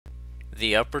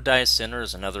The upper die center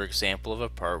is another example of a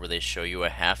part where they show you a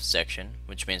half section,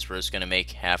 which means we're just going to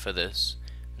make half of this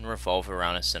and revolve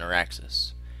around a center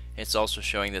axis. It's also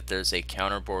showing that there's a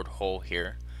counterbore hole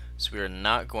here, so we are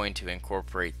not going to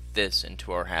incorporate this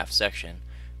into our half section.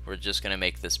 We're just going to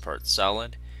make this part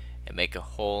solid and make a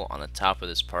hole on the top of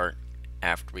this part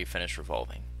after we finish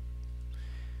revolving.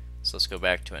 So let's go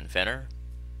back to Inventor,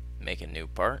 make a new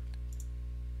part,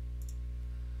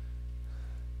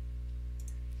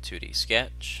 2D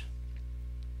sketch,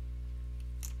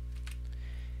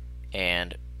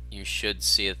 and you should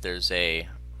see that there's a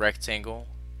rectangle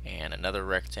and another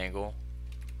rectangle.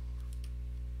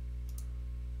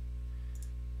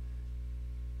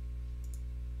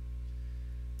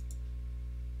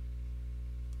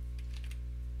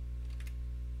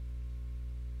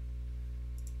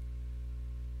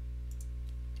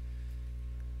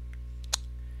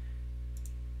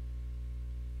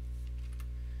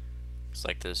 Looks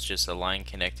like there's just a line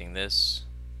connecting this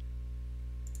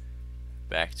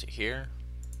back to here.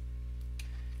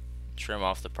 Trim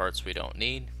off the parts we don't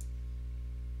need.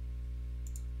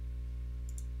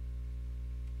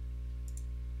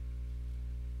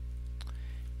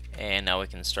 And now we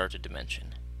can start to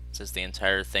dimension. It says the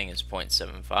entire thing is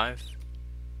 0.75.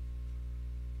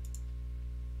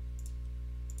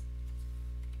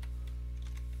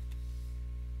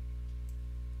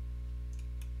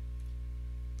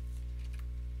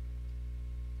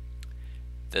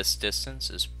 This distance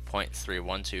is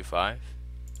 0.3125.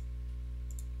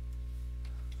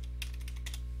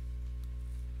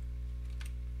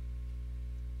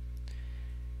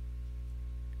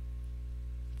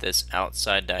 This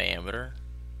outside diameter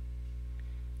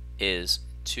is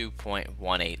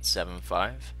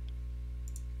 2.1875.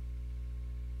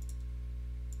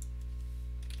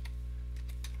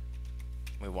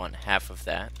 We want half of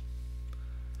that.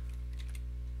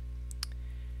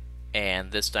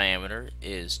 And this diameter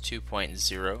is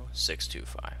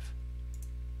 2.0625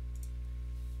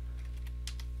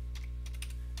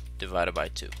 divided by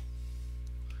 2.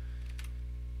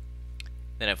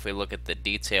 Then if we look at the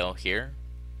detail here,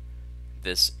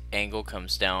 this angle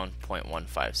comes down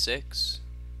 0.156,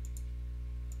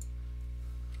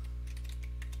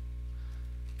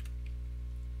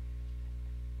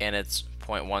 and it's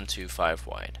 0.125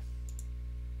 wide.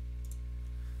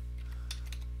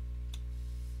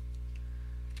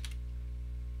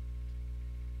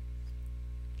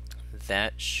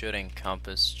 That should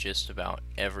encompass just about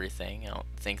everything. I don't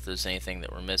think there's anything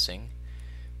that we're missing.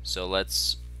 So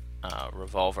let's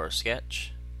revolve our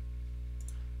sketch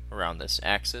around this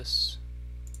axis.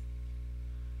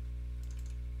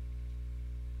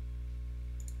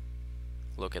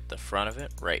 Look at the front of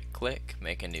it, right click,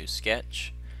 make a new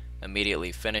sketch,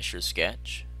 immediately finish your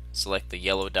sketch, select the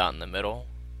yellow dot in the middle,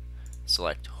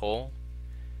 select hole.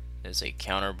 There's a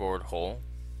counterbore hole.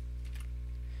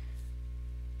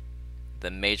 The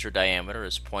major diameter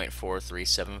is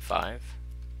 0.4375.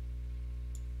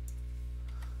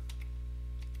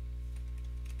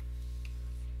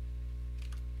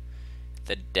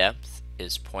 The depth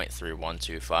is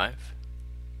 0.3125.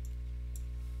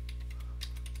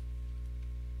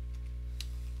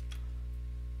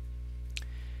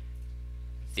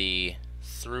 The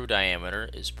through diameter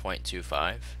is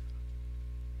 0.25,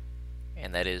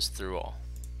 and that is through all.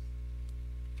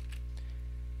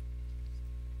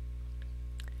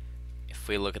 If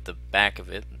we look at the back of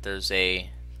it, there's a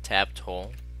tapped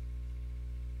hole.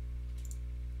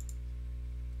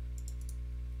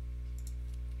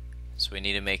 So we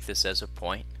need to make this as a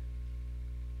point.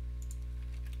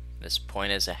 This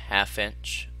point is a 1/2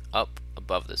 inch up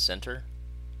above the center.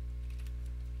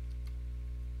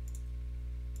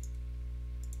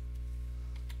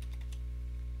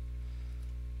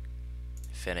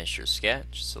 Finish your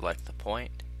sketch, select the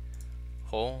point,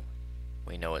 hole.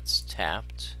 We know it's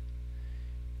tapped.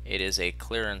 It is a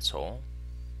clearance hole.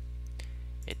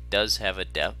 It does have a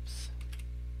depth.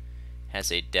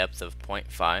 Has a depth of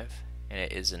 0.5, and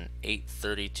it is an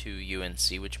 832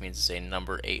 UNC, which means it's a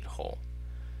number 8 hole.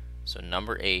 So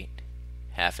number 8,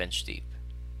 1/2 inch deep.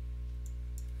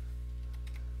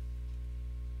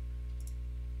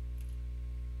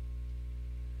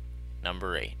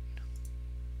 Number 8.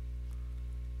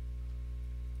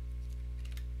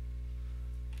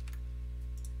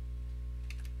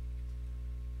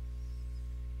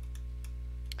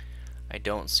 I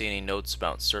don't see any notes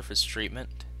about surface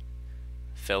treatment,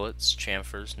 fillets,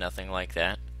 chamfers, nothing like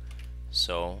that.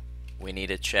 So we need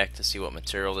to check to see what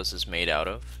material this is made out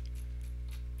of.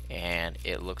 And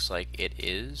it looks like it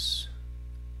is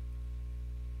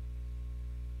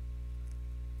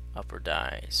upper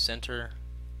die center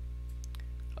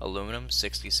aluminum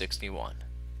 6061.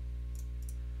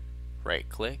 right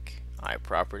click,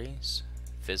 iProperties,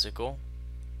 Physical,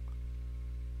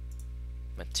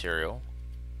 Material,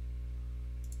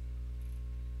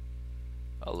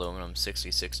 Aluminum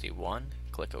 6061,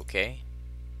 click OK.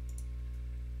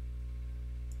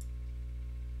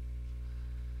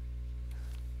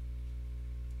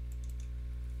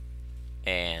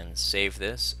 And save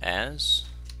this as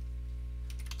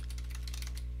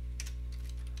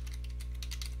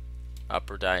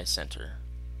Upper Die Center.